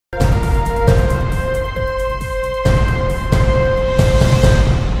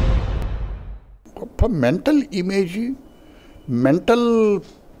గొప్ప mental image, mental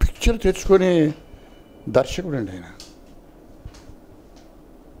picture తెచ్చుకునే దర్శకుడు అండి ఆయన.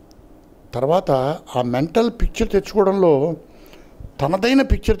 తర్వాత ఆ మెంటల్ పిక్చర్ తెచ్చుకోవడంలో తనదైన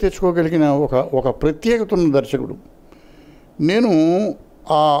పిక్చర్ తెచ్చుకోగలిగిన ఒక ప్రత్యేకత ఉన్న దర్శకుడు. నేను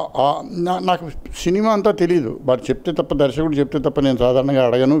నాకు సినిమా అంతా తెలియదు, వాడు చెప్తే తప్ప, దర్శకుడు చెప్తే తప్ప నేను సాధారణంగా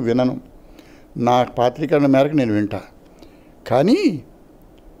అడగను, వినను. నా పాత్రీకరణ మేరకు నేను వింటా. కానీ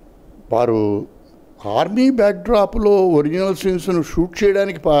వారు ఆర్మీ బ్యాక్డ్రాప్లో ఒరిజినల్ సీన్స్ను షూట్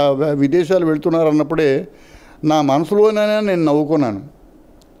చేయడానికి విదేశాలు వెళ్తున్నారన్నప్పుడే నా మనసులోనే నేను నవ్వుకున్నాను.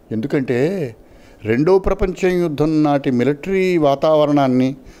 ఎందుకంటే రెండో ప్రపంచ యుద్ధం నాటి మిలిటరీ వాతావరణాన్ని,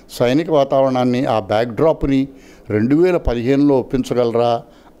 సైనిక వాతావరణాన్ని, ఆ బ్యాక్డ్రాప్ని 2015లో ఒప్పించగలరా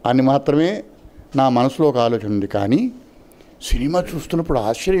అని మాత్రమే నా మనసులో ఒక ఆలోచన ఉంది. కానీ సినిమా చూస్తున్నప్పుడు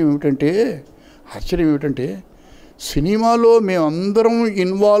ఆశ్చర్యం ఏమిటంటే సినిమాలో మేమందరం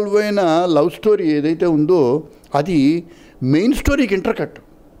ఇన్వాల్వ్ అయిన లవ్ స్టోరీ ఏదైతే ఉందో అది మెయిన్ స్టోరీకి ఇంటర్కట్.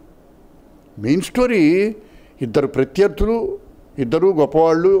 మెయిన్ స్టోరీ ఇద్దరు ప్రత్యర్థులు, ఇద్దరు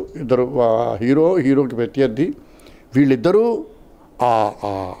గొప్పవాళ్ళు, ఇద్దరు హీరోకి ప్రత్యర్థి, వీళ్ళిద్దరూ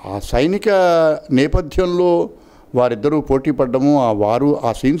ఆ సైనిక నేపథ్యంలో వారిద్దరూ పోటీ పడ్డము,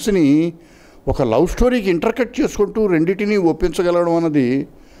 ఆ సీన్స్ని ఒక లవ్ స్టోరీకి ఇంటర్కట్ చేసుకుంటూ రెండింటినీ ఒప్పించగలడం అన్నది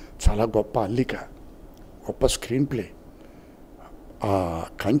చాలా గొప్ప అల్లిక, గొప్ప స్క్రీన్ ప్లే. ఆ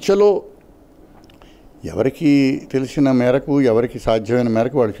కంచెలో ఎవరికి తెలిసిన మేరకు, ఎవరికి సాధ్యమైన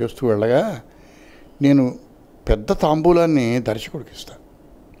మేరకు వాళ్ళు చేస్తూ వెళ్ళగా నేను పెద్ద తాంబూలాన్ని దర్శకుడికి ఇస్తాను.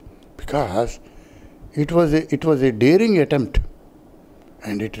 Because it was a daring attempt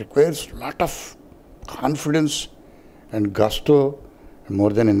and it requires lot of confidence and gusto,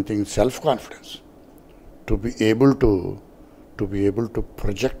 more than anything self-confidence to be able to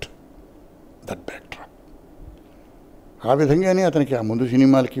project that backdrop. ఆ విధంగానే అతనికి ఆ ముందు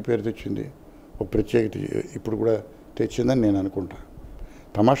సినిమాలకి పేరు తెచ్చింది, ఒక ప్రత్యేకత ఇప్పుడు కూడా తెచ్చిందని నేను అనుకుంటా.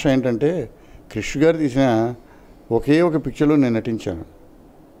 తమాషా ఏంటంటే క్రిష్ గారు తీసిన ఒకే ఒక పిక్చర్లో నేను నటించాను,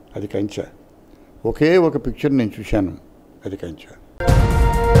 అది కంచె. ఒకే ఒక పిక్చర్ నేను చూశాను, అది కంచె.